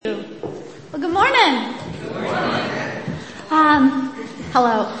morning.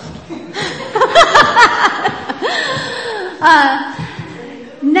 Hello.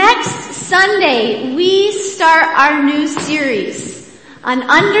 Next Sunday, we start our new series on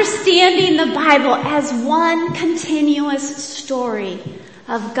understanding the Bible as one continuous story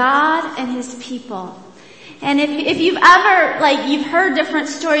of God and His people. And if you've ever, you've heard different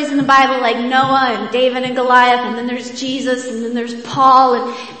stories in the Bible, like Noah and David and Goliath, and then there's Jesus, and then there's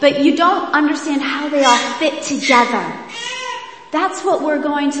Paul, but you don't understand how they all fit together. That's what we're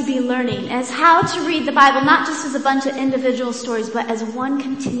going to be learning, as how to read the Bible, not just as a bunch of individual stories, but as one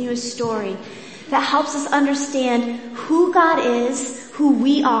continuous story that helps us understand who God is, who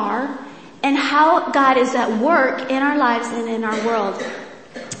we are, and how God is at work in our lives and in our world.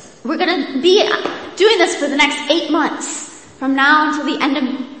 We're going to be doing this for the next 8 months, from now until the end of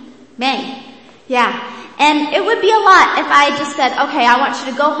May. Yeah. And it would be a lot if I just said, okay, I want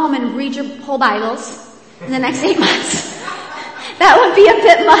you to go home and read your whole Bibles in the next 8 months. That would be a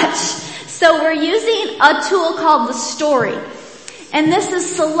bit much. So we're using a tool called the Story. And this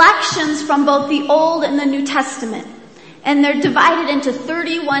is selections from both the Old and the New Testament. And they're divided into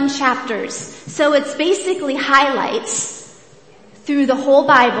 31 chapters. So it's basically highlights through the whole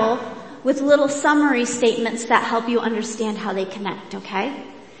Bible with little summary statements that help you understand how they connect, okay?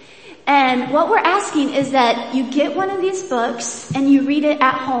 And what we're asking is that you get one of these books and you read it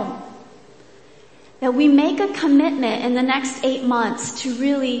at home. That we make a commitment in the next 8 months to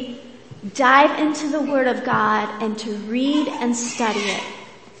really dive into the Word of God and to read and study it.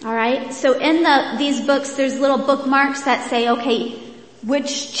 Alright? So in these books, there's little bookmarks that say, okay,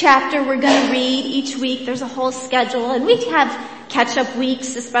 which chapter we're going to read each week. There's a whole schedule, and we have catch-up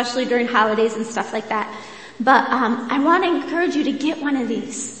weeks, especially during holidays and stuff like that. But I want to encourage you to get one of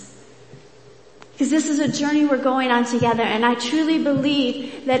these. Because this is a journey we're going on together, and I truly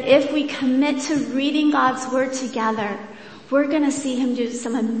believe that if we commit to reading God's Word together, we're going to see Him do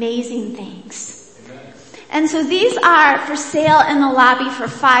some amazing things. And so these are for sale in the lobby for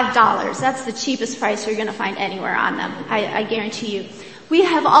 $5. That's the cheapest price you're going to find anywhere on them, I guarantee you. We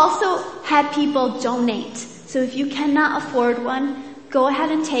have also had people donate. So if you cannot afford one, go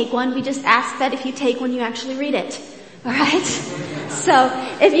ahead and take one. We just ask that if you take one, you actually read it. Alright? So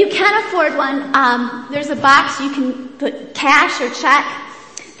if you can afford one, there's a box you can put cash or check.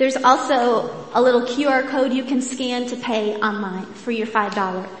 There's also a little QR code you can scan to pay online for your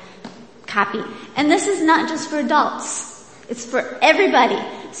 $5 copy. And this is not just for adults. It's for everybody.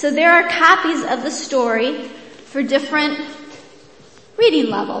 So there are copies of the story for different reading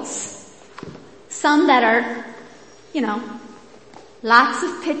levels. Some that are, lots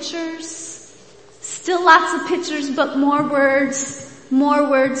of pictures, still lots of pictures, but more words,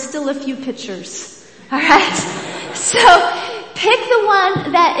 still a few pictures. Alright? So, pick the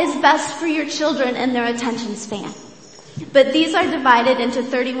one that is best for your children and their attention span. But these are divided into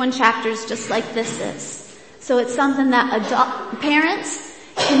 31 chapters just like this is. So it's something that parents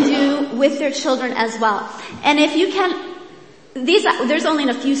can do with their children as well. And if you can, there's only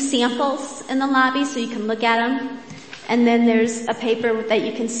a few samples in the lobby so you can look at them. And then there's a paper that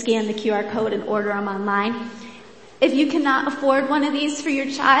you can scan the QR code and order them online. If you cannot afford one of these for your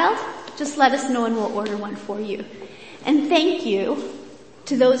child, just let us know and we'll order one for you. And thank you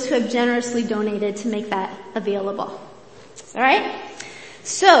to those who have generously donated to make that available. Alright?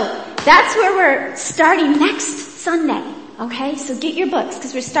 So, that's where we're starting next Sunday. Okay? So get your books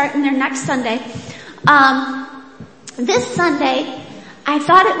because we're starting there next Sunday. This Sunday, I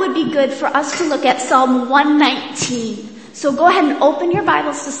thought it would be good for us to look at Psalm 119. So go ahead and open your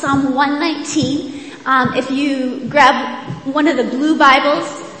Bibles to Psalm 119. If you grab one of the blue Bibles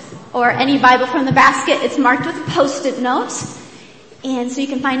or any Bible from the basket, it's marked with a Post-it note. And so you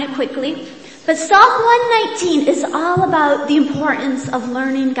can find it quickly. But Psalm 119 is all about the importance of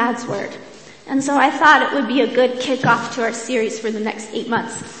learning God's Word. And so I thought it would be a good kickoff to our series for the next 8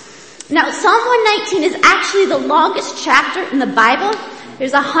 months. Now, Psalm 119 is actually the longest chapter in the Bible.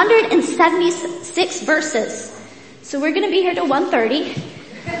 There's 176 verses. So we're going to be here till 1:30.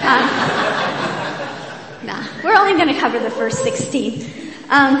 We're only going to cover the first 16.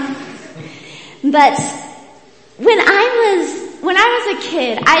 But when I was a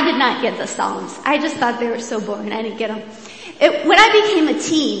kid, I did not get the Psalms. I just thought they were so boring. I didn't get them. When I became a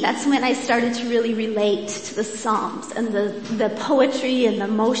teen, that's when I started to really relate to the Psalms and the poetry and the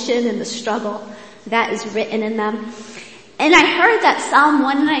emotion and the struggle that is written in them. And I heard that Psalm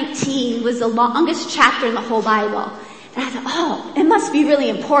 119 was the longest chapter in the whole Bible. And I thought, it must be really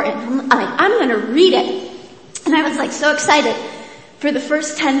important. I'm going to read it. And I was so excited for the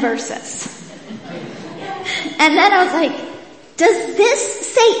first 10 verses. And then I was like, does this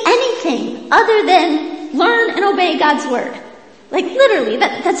say anything anything other than learn and obey God's word. Like literally,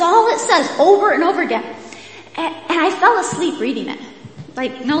 that's all it says over and over again. And I fell asleep reading it.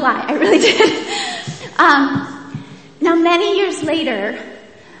 Like, no lie, I really did. Now many years later,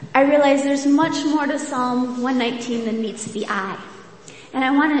 I realized there's much more to Psalm 119 than meets the eye. And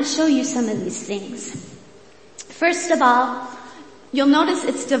I want to show you some of these things. First of all, you'll notice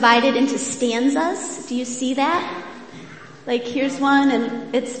it's divided into stanzas. Do you see that? Like here's one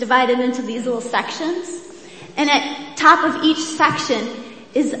and it's divided into these little sections. And at top of each section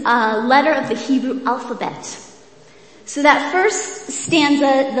is a letter of the Hebrew alphabet. So that first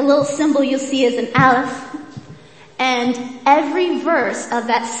stanza, the little symbol you'll see is an aleph. And every verse of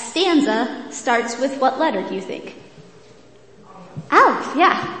that stanza starts with what letter do you think? Aleph,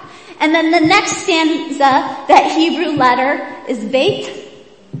 yeah. And then the next stanza, that Hebrew letter is Beit.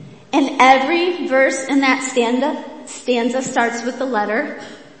 And every verse in that stanza starts with the letter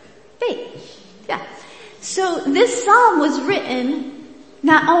Beit. Yeah. So this psalm was written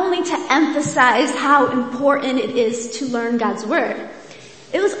not only to emphasize how important it is to learn God's word,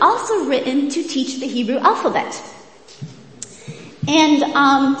 it was also written to teach the Hebrew alphabet. And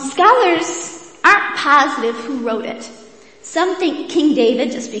scholars aren't positive who wrote it. Some think King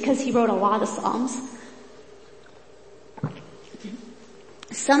David just because he wrote a lot of psalms.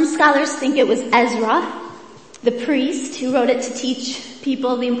 Some scholars think it was Ezra, the priest, who wrote it to teach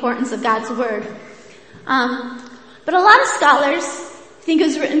people the importance of God's word. But a lot of scholars think it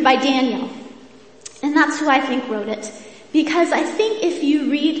was written by Daniel. And that's who I think wrote it. Because I think if you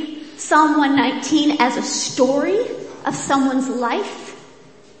read Psalm 119 as a story of someone's life,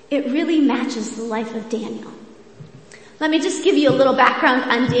 it really matches the life of Daniel. Let me just give you a little background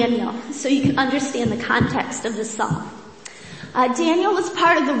on Daniel so you can understand the context of this psalm. Daniel was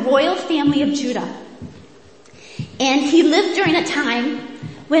part of the royal family of Judah. And he lived during a time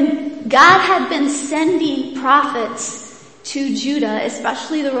when God had been sending prophets to Judah,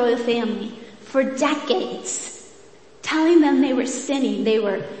 especially the royal family, for decades, telling them they were sinning, they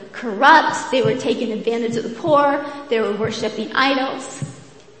were corrupt, they were taking advantage of the poor, they were worshiping idols.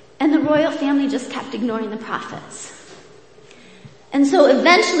 And the royal family just kept ignoring the prophets. And so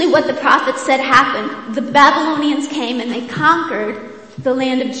eventually what the prophets said happened. The Babylonians came and they conquered the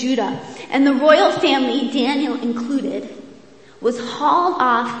land of Judah. And the royal family, Daniel included, was hauled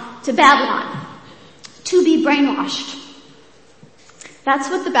off to Babylon to be brainwashed. That's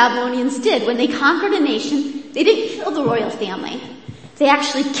what the Babylonians did. When they conquered a nation, they didn't kill the royal family. They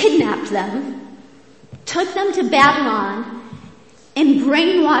actually kidnapped them, took them to Babylon, and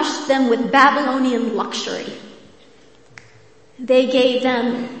brainwashed them with Babylonian luxury. They gave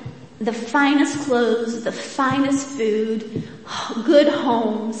them the finest clothes, the finest food, good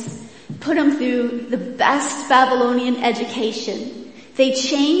homes, put them through the best Babylonian education. They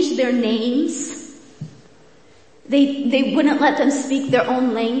changed their names. They wouldn't let them speak their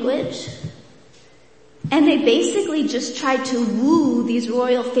own language. And they basically just tried to woo these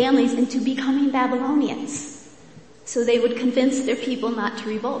royal families into becoming Babylonians. So they would convince their people not to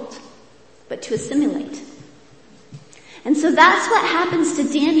revolt, but to assimilate. And so that's what happens to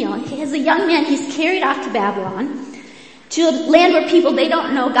Daniel. As a young man, he's carried off to Babylon, to a land where people, they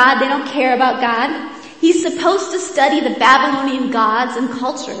don't know God, they don't care about God. He's supposed to study the Babylonian gods and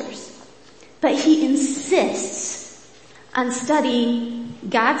cultures, but he insists on studying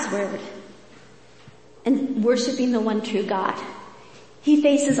God's word and worshiping the one true God. He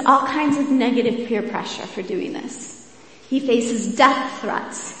faces all kinds of negative peer pressure for doing this. He faces death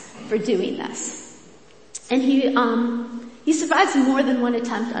threats for doing this. And he survives more than one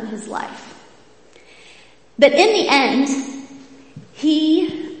attempt on his life. But in the end,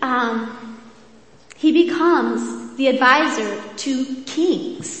 he becomes the advisor to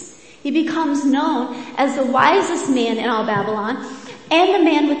kings. He becomes known as the wisest man in all Babylon and the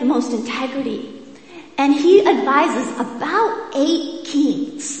man with the most integrity. And he advises about 8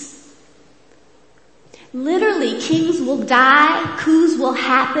 kings. Literally, kings will die, coups will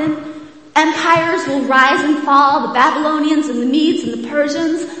happen, empires will rise and fall, the Babylonians and the Medes and the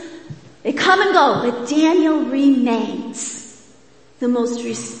Persians, they come and go, but Daniel remains the most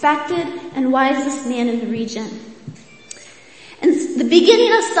respected and wisest man in the region. And the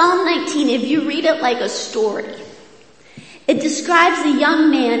beginning of Psalm 19, if you read it like a story, it describes a young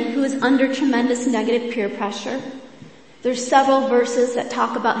man who is under tremendous negative peer pressure. There's several verses that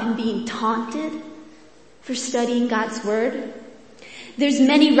talk about him being taunted for studying God's word. There's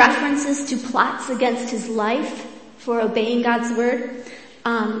many references to plots against his life for obeying God's word.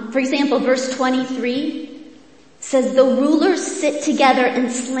 For example, verse 23 says, "The rulers sit together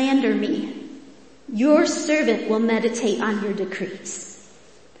and slander me. Your servant will meditate on your decrees."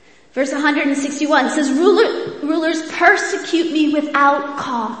 Verse 161 says, rulers persecute me without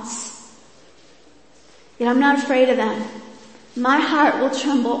cause. Yet I'm not afraid of them. My heart will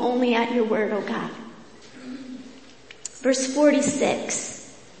tremble only at your word, O God. Verse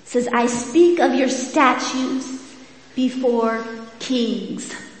 46 says, I speak of your statutes before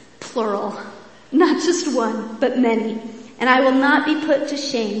kings, plural, not just one, but many. And I will not be put to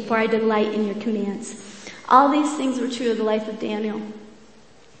shame, for I delight in your commands. All these things were true of the life of Daniel.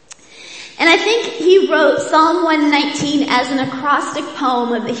 And I think he wrote Psalm 119 as an acrostic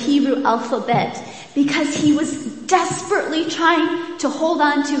poem of the Hebrew alphabet because he was desperately trying to hold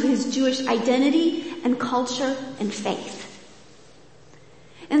on to his Jewish identity and culture and faith.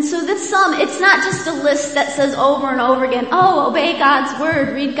 And so this psalm, it's not just a list that says over and over again, oh, obey God's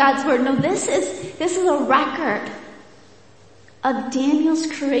word, read God's word. No, this is a record of Daniel's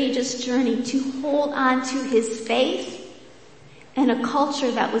courageous journey to hold on to his faith and a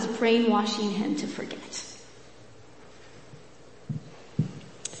culture that was brainwashing him to forget.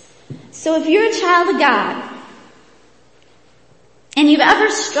 So if you're a child of God, and you've ever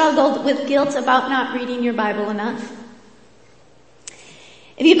struggled with guilt about not reading your Bible enough,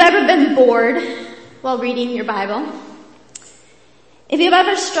 if you've ever been bored while reading your Bible, if you've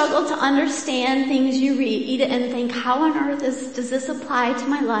ever struggled to understand things you read and think, how on earth does this apply to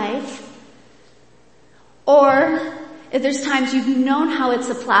my life? Or if there's times you've known how it's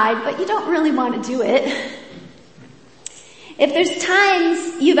applied, but you don't really want to do it. If there's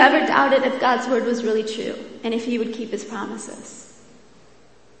times you've ever doubted if God's word was really true and if he would keep his promises,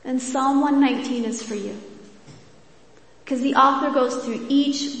 then Psalm 119 is for you. Because the author goes through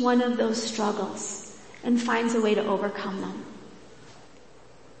each one of those struggles and finds a way to overcome them.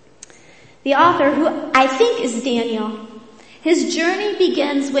 The author, who I think is Daniel, his journey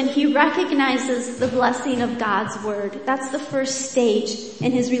begins when he recognizes the blessing of God's word. That's the first stage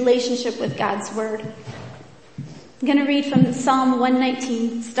in his relationship with God's word. I'm going to read from Psalm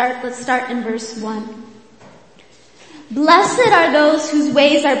 119. Let's start in verse 1. Blessed are those whose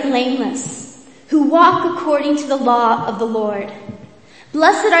ways are blameless, who walk according to the law of the Lord.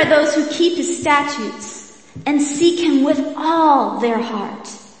 Blessed are those who keep his statutes and seek him with all their heart.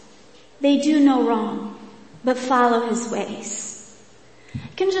 They do no wrong, but follow his ways.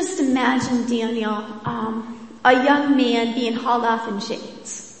 I can just imagine Daniel, a young man being hauled off in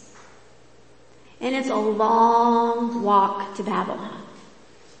chains. And it's a long walk to Babylon.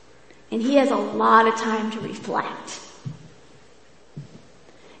 And he has a lot of time to reflect.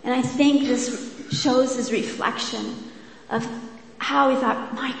 And I think this shows his reflection of how he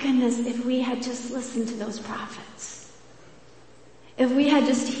thought, my goodness, if we had just listened to those prophets. If we had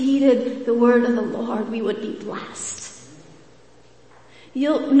just heeded the word of the Lord, we would be blessed.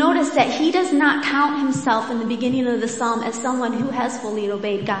 You'll notice that he does not count himself in the beginning of the psalm as someone who has fully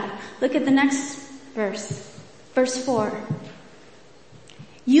obeyed God. Look at the next verse. Verse 4.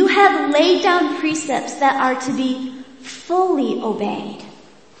 You have laid down precepts that are to be fully obeyed.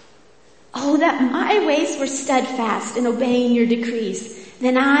 Oh, that my ways were steadfast in obeying your decrees.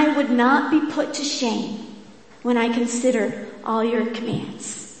 Then I would not be put to shame when I consider all your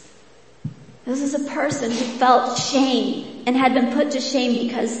commands. This is a person who felt shame and had been put to shame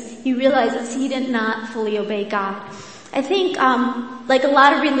because he realizes he did not fully obey God. I think, like a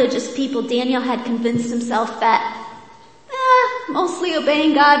lot of religious people, Daniel had convinced himself that, mostly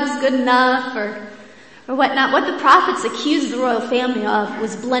obeying God is good enough or whatnot. What the prophets accused the royal family of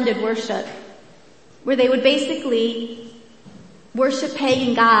was blended worship, where they would basically worship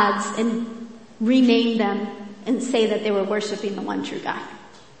pagan gods and rename them and say that they were worshiping the one true God.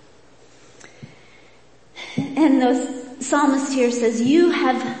 And the psalmist here says, you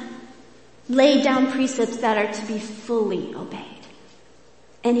have laid down precepts that are to be fully obeyed.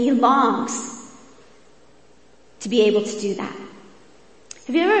 And he longs to be able to do that.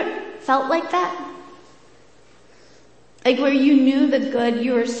 Have you ever felt like that? Like where you knew the good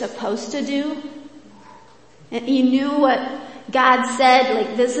you were supposed to do? And you knew what God said,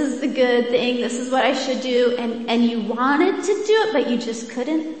 like this is the good thing, this is what I should do, and you wanted to do it, but you just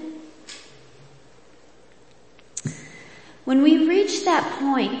couldn't? When we reach that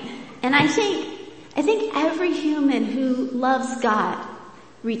point, and I think every human who loves God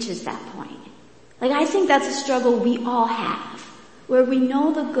reaches that point. Like I think that's a struggle we all have, where we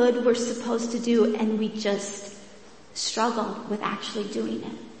know the good we're supposed to do and we just struggle with actually doing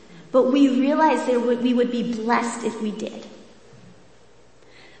it. But we realize we would be blessed if we did.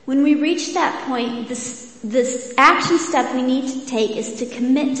 When we reach that point, this action step we need to take is to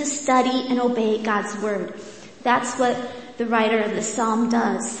commit to study and obey God's word. That's what the writer of the psalm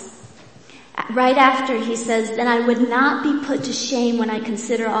does. right after he says, then I would not be put to shame when I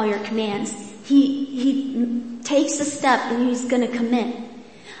consider all your commands. He takes a step and he's going to commit.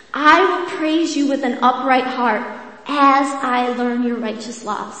 I will praise you with an upright heart as I learn your righteous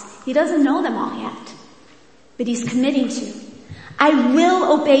laws. He doesn't know them all yet, but he's committing to. I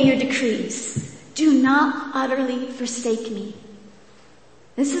will obey your decrees. Do not utterly forsake me.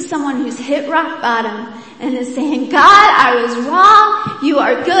 This is someone who's hit rock bottom and is saying, God, I was wrong. You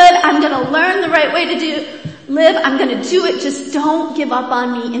are good. I'm going to learn the right way to live. I'm going to do it. Just don't give up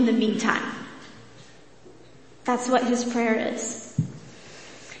on me in the meantime. That's what his prayer is.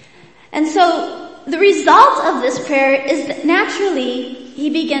 And so the result of this prayer is that naturally he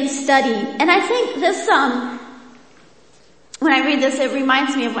begins studying. And I think this, when I read this, it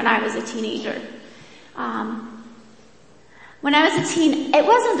reminds me of when I was a teenager. When I was a teen, it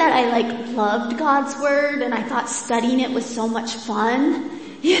wasn't that I loved God's word and I thought studying it was so much fun,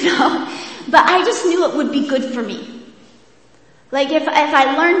 but I just knew it would be good for me. If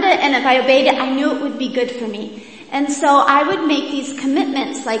I learned it and if I obeyed it, I knew it would be good for me. And so I would make these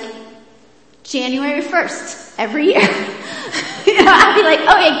commitments January 1st every year. I'd be like,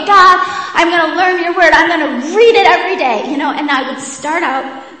 okay, God, I'm going to learn your word. I'm going to read it every day, and I would start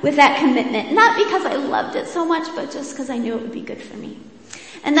out with that commitment. Not because I loved it so much, but just because I knew it would be good for me.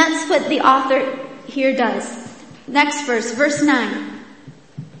 And that's what the author here does. Next verse 9.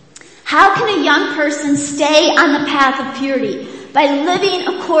 How can a young person stay on the path of purity? By living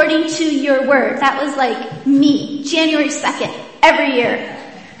according to your word. That was me, January 2nd, every year.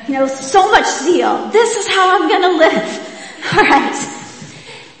 So much zeal. This is how I'm going to live. All right.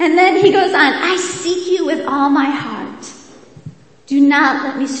 And then he goes on, I seek you with all my heart. Do not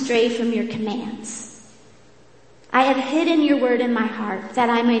let me stray from your commands. I have hidden your word in my heart that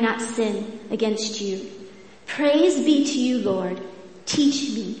I may not sin against you. Praise be to you, Lord.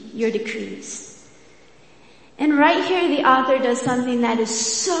 Teach me your decrees. And right here the author does something that is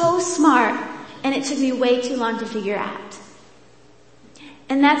so smart, and it took me way too long to figure out.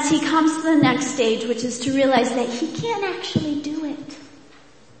 And that's he comes to the next stage, which is to realize that he can't actually do it.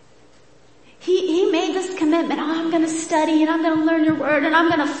 He made this commitment, I'm going to study and I'm going to learn your word and I'm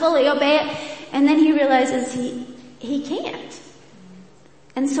going to fully obey it. And then he realizes he can't.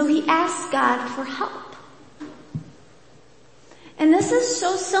 And so he asks God for help. And this is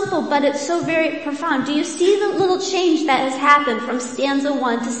so simple, but it's so very profound. Do you see the little change that has happened from stanza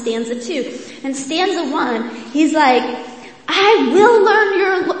 1 to stanza 2? In stanza 1, he's like, I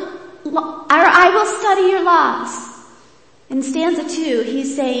will study your laws. In stanza 2,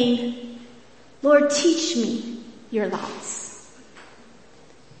 he's saying, Lord, teach me your laws.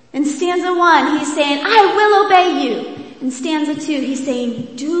 In stanza 1, he's saying, I will obey you. In stanza 2, he's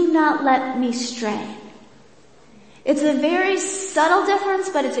saying, do not let me stray. It's a very subtle difference,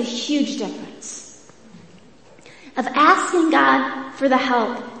 but it's a huge difference. Of asking God for the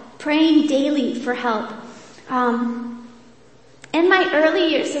help, praying daily for help. In my early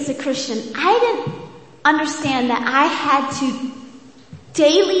years as a Christian, I didn't understand that I had to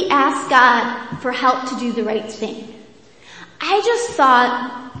daily ask God for help to do the right thing. I just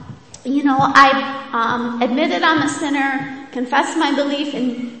thought, I admitted I'm a sinner, confessed my belief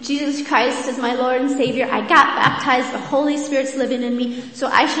in Jesus Christ as my Lord and Savior. I got baptized, the Holy Spirit's living in me, so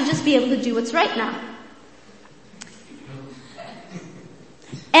I should just be able to do what's right now.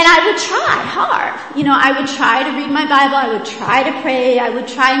 And I would try hard. I would try to read my Bible, I would try to pray, I would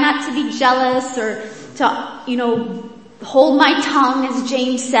try not to be jealous or to, hold my tongue, as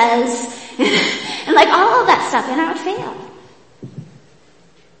James says, and all of that stuff, and I would fail.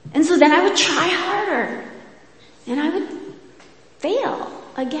 And so then I would try harder, and I would fail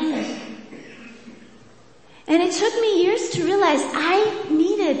again. And it took me years to realize I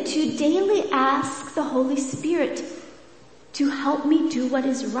needed to daily ask the Holy Spirit to help me do what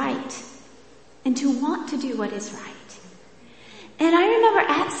is right, and to want to do what is right. And I remember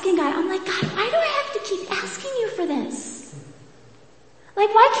asking God, I'm like, God, why do I have to keep asking you for this? Why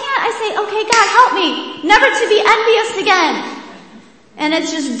can't I say, okay, God, help me never to be envious again? And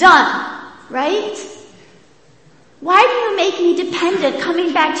it's just done, right? Why do you make me dependent,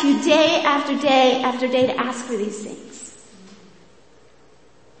 coming back to you day after day after day to ask for these things?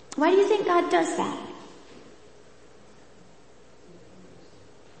 Why do you think God does that?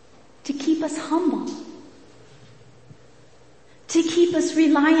 To keep us humble. To keep us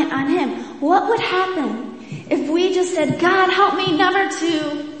reliant on Him. What would happen if we just said, God, help me never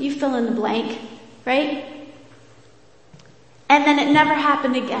to, you fill in the blank, right? And then it never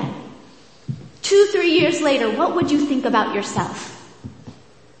happened again. 2-3 years later, what would you think about yourself?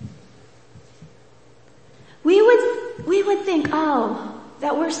 We would think, oh,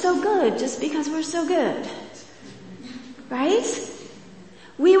 that we're so good just because we're so good. Right?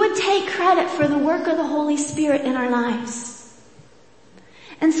 We would take credit for the work of the Holy Spirit in our lives.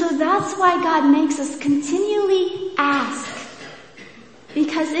 And so that's why God makes us continually ask.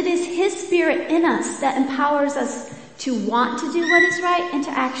 Because it is His Spirit in us that empowers us to want to do what is right and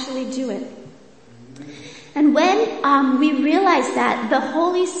to actually do it. And when we realize that, the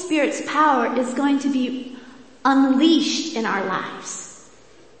Holy Spirit's power is going to be unleashed in our lives.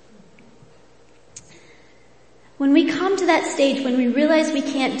 When we come to that stage, when we realize we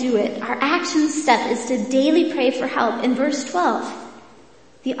can't do it, our action step is to daily pray for help. In verse 12,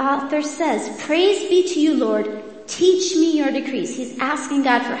 the author says, "Praise be to you, Lord. Teach me your decrees." He's asking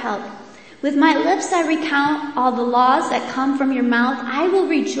God for help. "With my lips I recount all the laws that come from your mouth. I will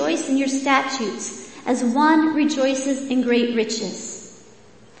rejoice in your statutes as one rejoices in great riches.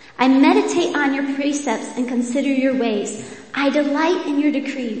 I meditate on your precepts and consider your ways. I delight in your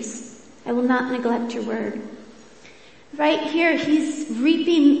decrees. I will not neglect your word." Right here, he's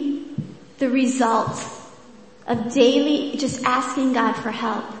reaping the result of daily just asking God for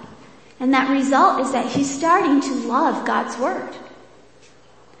help. And that result is that he's starting to love God's word.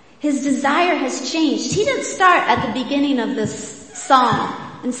 His desire has changed. He didn't start at the beginning of this psalm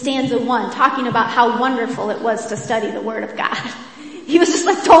in stanza 1 talking about how wonderful it was to study the word of God. He was just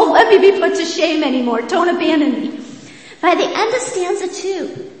like, don't let me be put to shame anymore. Don't abandon me. By the end of stanza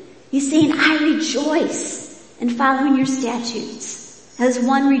 2, he's saying, I rejoice in following your statutes as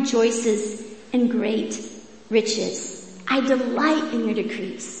one rejoices in great riches. I delight in your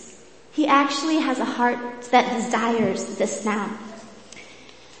decrees. He actually has a heart that desires this now.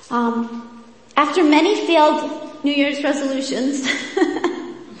 After many failed New Year's resolutions,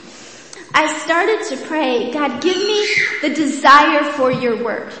 I started to pray, God, give me the desire for your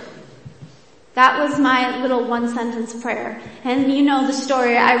word. That was my little one-sentence prayer. And you know the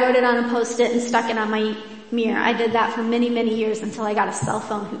story. I wrote it on a Post-it and stuck it on my mirror. I did that for many, many years until I got a cell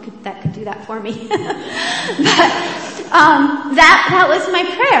phone that could do that for me. But that was my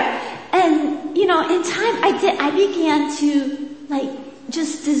prayer. And you know, in time I began to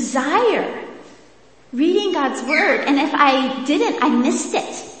just desire reading God's word. And if I didn't, I missed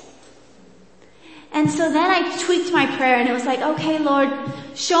it. And so then I tweaked my prayer and it was like, okay, Lord,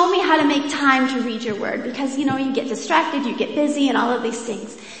 show me how to make time to read your word. Because, you know, you get distracted, you get busy and all of these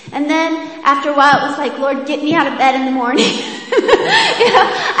things. And then after a while it was like, Lord, get me out of bed in the morning.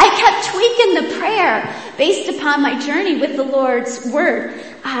 I kept tweaking the prayer based upon my journey with the Lord's word.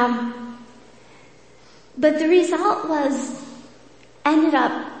 But the result ended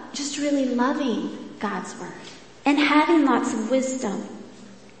up just really loving God's word and having lots of wisdom.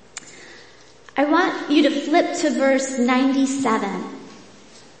 I want you to flip to verse 97.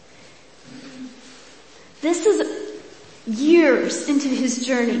 This is years into his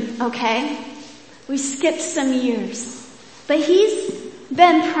journey, okay? We skipped some years. But he's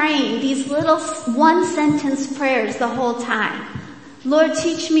been praying these little one-sentence prayers the whole time. Lord,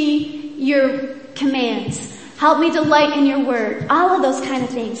 teach me your commands. Help me delight in your word. All of those kind of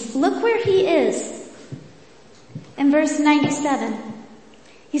things. Look where he is. In verse 97.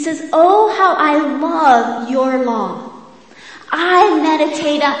 He says, oh, how I love your law. I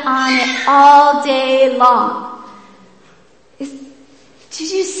meditate on it all day long. Did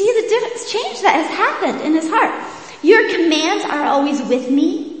you see the difference, change that has happened in his heart? Your commands are always with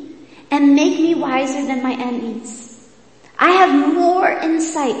me and make me wiser than my enemies. I have more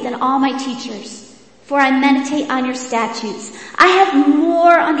insight than all my teachers, for I meditate on your statutes. I have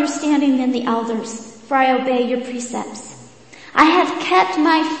more understanding than the elders, for I obey your precepts. I have kept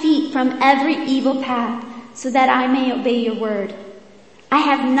my feet from every evil path so that I may obey your word. I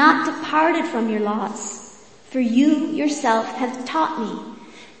have not departed from your laws, for you yourself have taught me.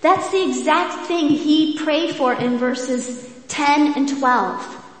 That's the exact thing he prayed for in verses 10 and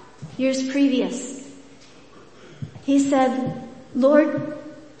 12, years previous. He said, Lord,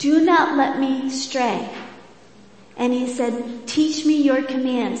 do not let me stray. And he said, teach me your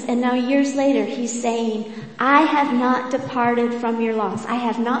commands. And now years later, he's saying, I have not departed from your laws. I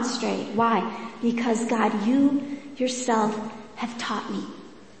have not strayed. Why? Because God, you yourself have taught me.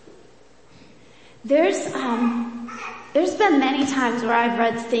 There's been many times where I've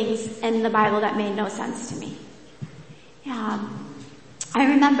read things in the Bible that made no sense to me. I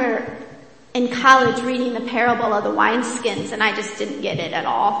remember in college reading the parable of the wineskins and I just didn't get it at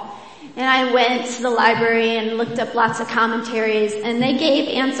all. And I went to the library and looked up lots of commentaries and they gave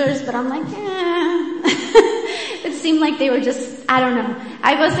answers, but I'm like, It seemed like they were just, I don't know.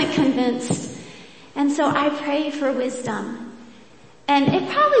 I wasn't convinced. And so I prayed for wisdom. And it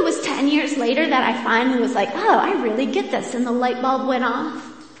probably was 10 years later that I finally was like, oh, I really get this. And the light bulb went off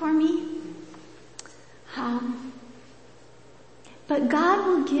for me. But God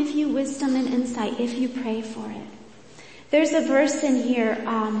will give you wisdom and insight if you pray for it. There's a verse in here,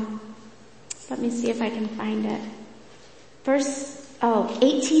 let me see if I can find it.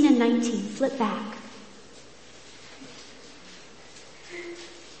 18 and 19, flip back.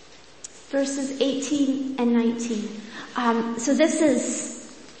 Verses 18 and 19. So this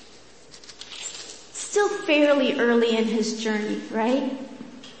is still fairly early in his journey, right?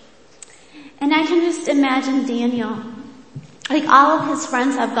 And I can just imagine Daniel, like all of his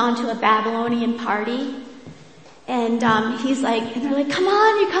friends have gone to a Babylonian party, and he's like, and they're like, come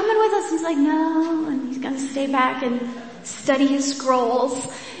on, you're coming with us. He's like, no, and he's gonna stay back and study his scrolls.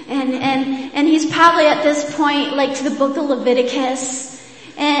 And he's probably at this point like to the book of Leviticus,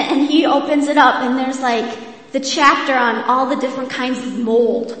 and he opens it up and there's like the chapter on all the different kinds of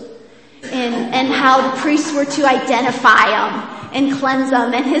mold and how the priests were to identify them and cleanse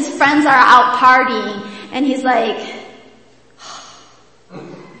them, and his friends are out partying, and he's like,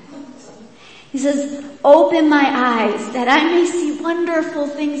 he says, open my eyes that I may see wonderful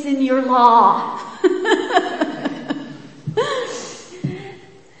things in your law.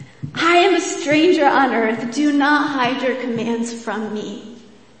 I am a stranger on earth. Do not hide your commands from me.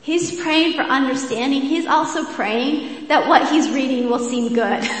 He's praying for understanding. He's also praying that what he's reading will seem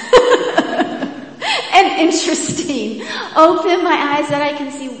good and interesting. Open my eyes that I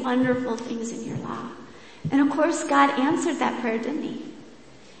can see wonderful things in your law. And of course, God answered that prayer, didn't he?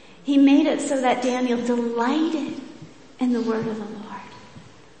 He made it so that Daniel delighted in the word of the Lord.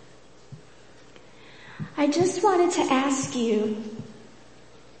 I just wanted to ask you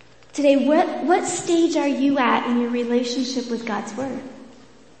today, what stage are you at in your relationship with God's word?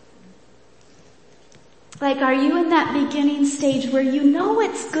 Like, are you in that beginning stage where you know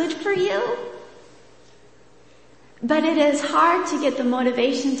it's good for you, but it is hard to get the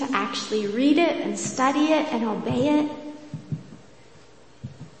motivation to actually read it and study it and obey it?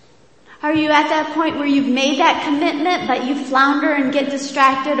 Are you at that point where you've made that commitment, but you flounder and get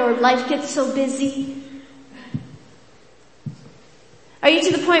distracted or life gets so busy? Are you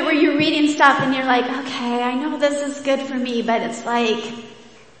to the point where you're reading stuff and you're like, okay, I know this is good for me, but it's like,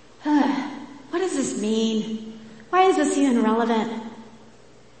 what does this mean? Why is this even relevant?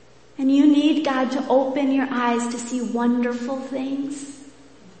 And you need God to open your eyes to see wonderful things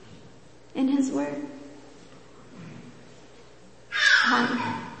in his word.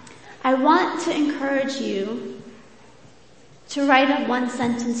 I want to encourage you to write a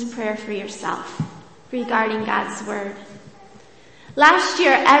one-sentence prayer for yourself regarding God's word. Last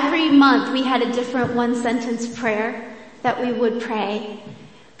year, every month, we had a different one-sentence prayer that we would pray.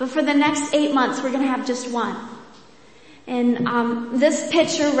 But for the next 8 months, we're going to have just one. And this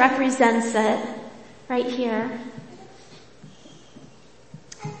picture represents it right here.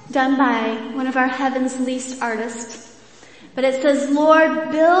 Done by one of our Heaven's Least artists. But it says,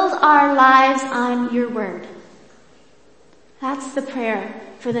 Lord, build our lives on your word. That's the prayer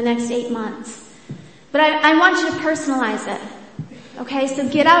for the next 8 months. But I want you to personalize it. Okay, so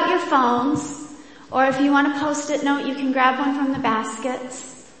get out your phones, or if you want a post-it note, you can grab one from the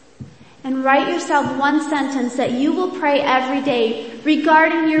baskets, and write yourself one sentence that you will pray every day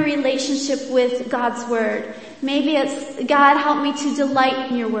regarding your relationship with God's word. Maybe it's, God, help me to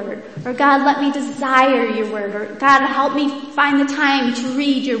delight in your word, or God, let me desire your word, or God, help me find the time to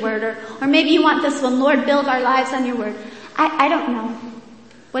read your word, or maybe you want this one, Lord, build our lives on your word. I don't know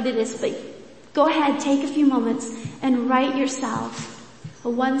what it is, but go ahead, take a few moments and write yourself a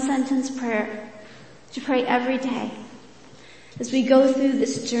one-sentence prayer to pray every day as we go through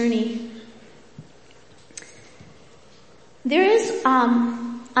this journey. There is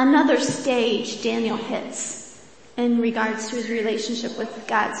another stage Daniel hits in regards to his relationship with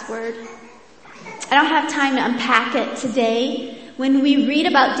God's word. I don't have time to unpack it today. When we read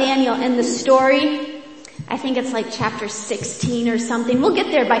about Daniel in the story, I think it's like chapter 16 or something. We'll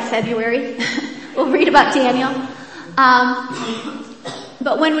get there by February. We'll read about Daniel.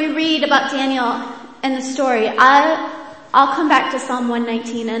 But when we read about Daniel in the story, I'll come back to Psalm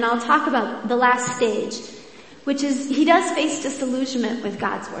 119 and I'll talk about the last stage, which is he does face disillusionment with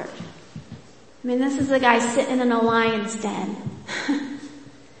God's word. I mean, this is the guy sitting in a lion's den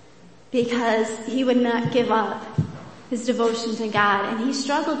because he would not give up his devotion to God, and he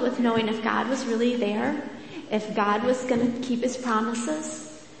struggled with knowing if God was really there, if God was going to keep his promises.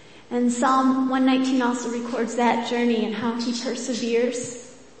 And Psalm 119 also records that journey and how he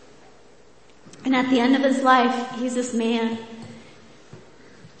perseveres. And at the end of his life, he's this man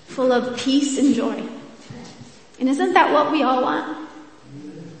full of peace and joy. And isn't that what we all want?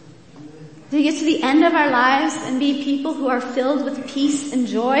 To get to the end of our lives and be people who are filled with peace and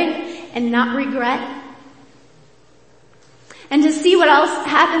joy and not regret. And to see what else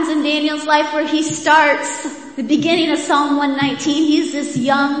happens in Daniel's life where he starts the beginning of Psalm 119. He's this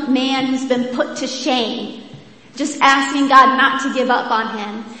young man who's been put to shame, just asking God not to give up on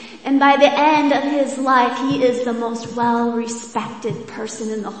him. And by the end of his life, he is the most well-respected person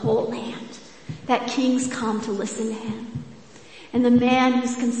in the whole land, that kings come to listen to him. And the man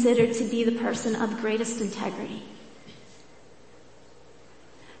who's considered to be the person of greatest integrity.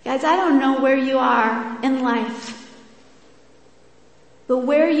 Guys, I don't know where you are in life, but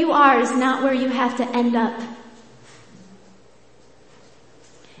where you are is not where you have to end up.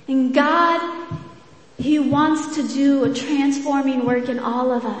 And God, He wants to do a transforming work in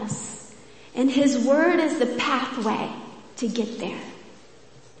all of us. And His Word is the pathway to get there.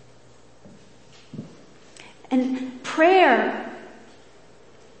 And prayer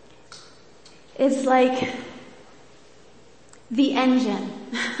is like the engine.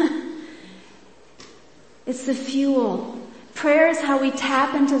 It's the fuel. Prayer is how we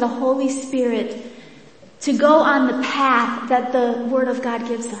tap into the Holy Spirit to go on the path that the Word of God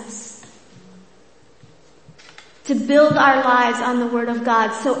gives us. To build our lives on the Word of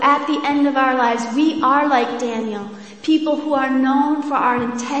God. So at the end of our lives, we are like Daniel. People who are known for our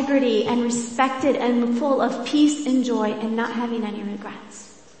integrity and respected and full of peace and joy and not having any regrets.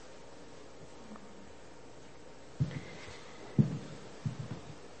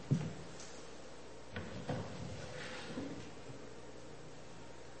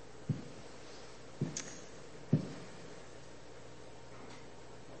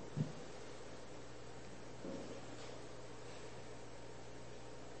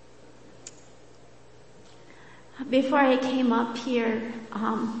 Before I came up here,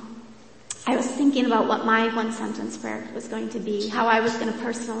 I was thinking about what my one sentence prayer was going to be, how I was going to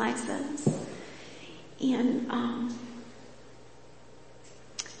personalize this. And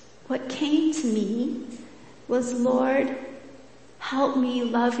what came to me was, Lord, help me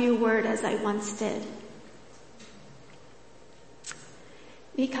love your word as I once did.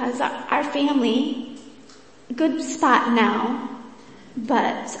 Because our family, good spot now,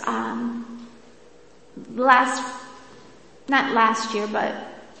 but not last year, but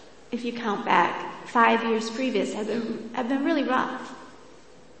if you count back, 5 years previous have been really rough.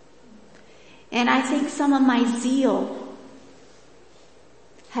 And I think some of my zeal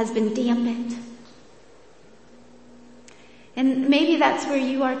has been dampened. And maybe that's where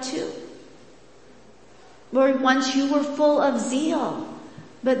you are too. Where once you were full of zeal,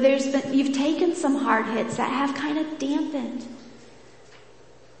 but you've taken some hard hits that have kind of dampened.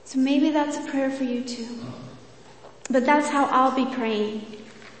 So maybe that's a prayer for you too. But that's how I'll be praying.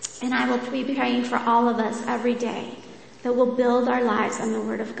 And I will be praying for all of us every day that we'll build our lives on the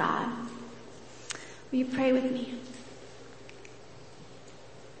Word of God. Will you pray with me?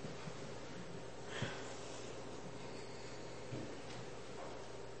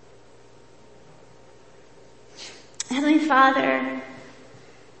 Heavenly Father,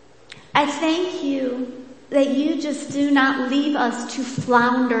 I thank you that you just do not leave us to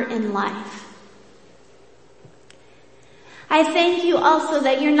flounder in life. I thank you also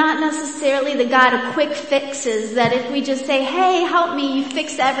that you're not necessarily the God of quick fixes, that if we just say, hey, help me, you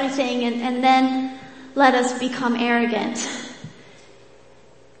fix everything, and then let us become arrogant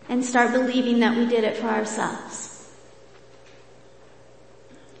and start believing that we did it for ourselves.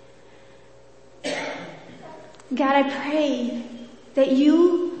 God, I pray that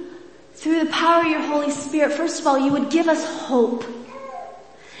you, through the power of your Holy Spirit, first of all, you would give us hope.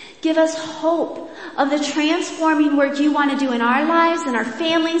 Give us hope of the transforming work you want to do in our lives, in our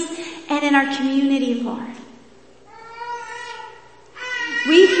families, and in our community, Lord.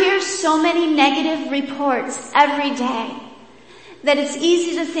 We hear so many negative reports every day that it's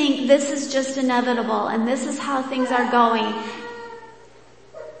easy to think this is just inevitable and this is how things are going.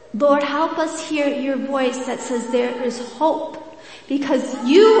 Lord, help us hear your voice that says there is hope because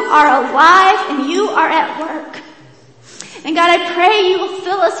you are alive and you are at work. And God, I pray you will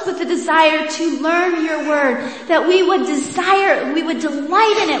fill us with the desire to learn your word, that we would desire it, we would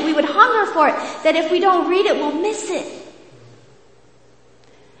delight in it, we would hunger for it, that if we don't read it, we'll miss it.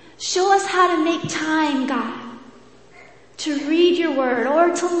 Show us how to make time, God, to read your word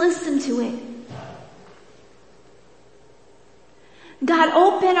or to listen to it. God,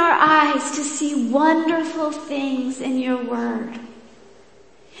 open our eyes to see wonderful things in your word.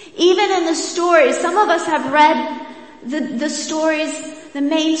 Even in the stories, some of us have read the stories, the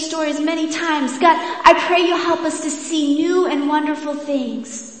main stories many times. God, I pray you help us to see new and wonderful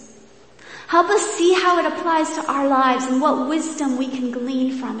things. Help us see how it applies to our lives and what wisdom we can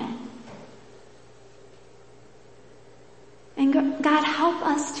glean from it. And God, help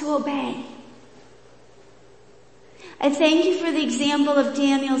us to obey. I thank you for the example of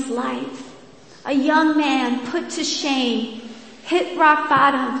Daniel's life. A young man put to shame, hit rock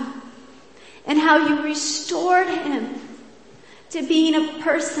bottom, and how you restored him to being a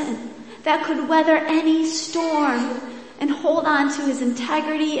person that could weather any storm and hold on to his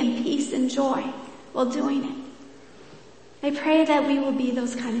integrity and peace and joy while doing it. I pray that we will be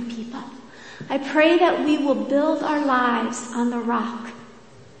those kind of people. I pray that we will build our lives on the rock,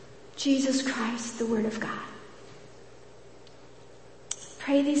 Jesus Christ, the Word of God.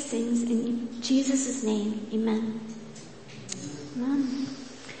 Pray these things in Jesus' name. Amen. Amen.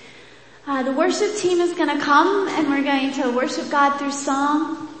 The worship team is going to come and we're going to worship God through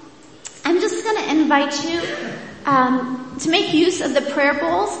song. I'm just going to invite you to make use of the prayer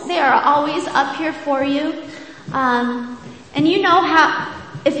bowls. They are always up here for you. And you know how,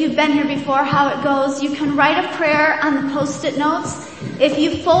 if you've been here before, how it goes. You can write a prayer on the Post-it notes. If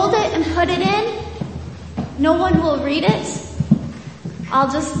you fold it and put it in, no one will read it.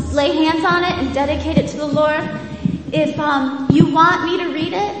 I'll just lay hands on it and dedicate it to the Lord. If you want me to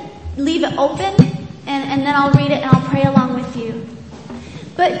read it, leave it open, and then I'll read it and I'll pray along with you.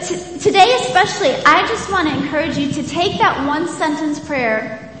 But today especially, I just want to encourage you to take that one sentence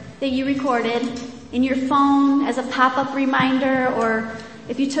prayer that you recorded in your phone as a pop-up reminder, or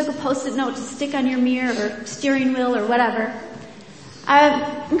if you took a Post-it note to stick on your mirror or steering wheel or whatever.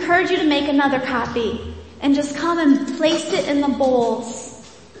 I encourage you to make another copy and just come and place it in the bowls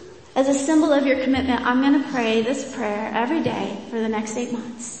as a symbol of your commitment. I'm going to pray this prayer every day for the next 8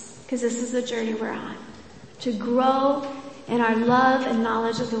 months, because this is the journey we're on, to grow in our love and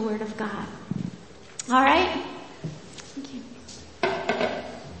knowledge of the Word of God. All right?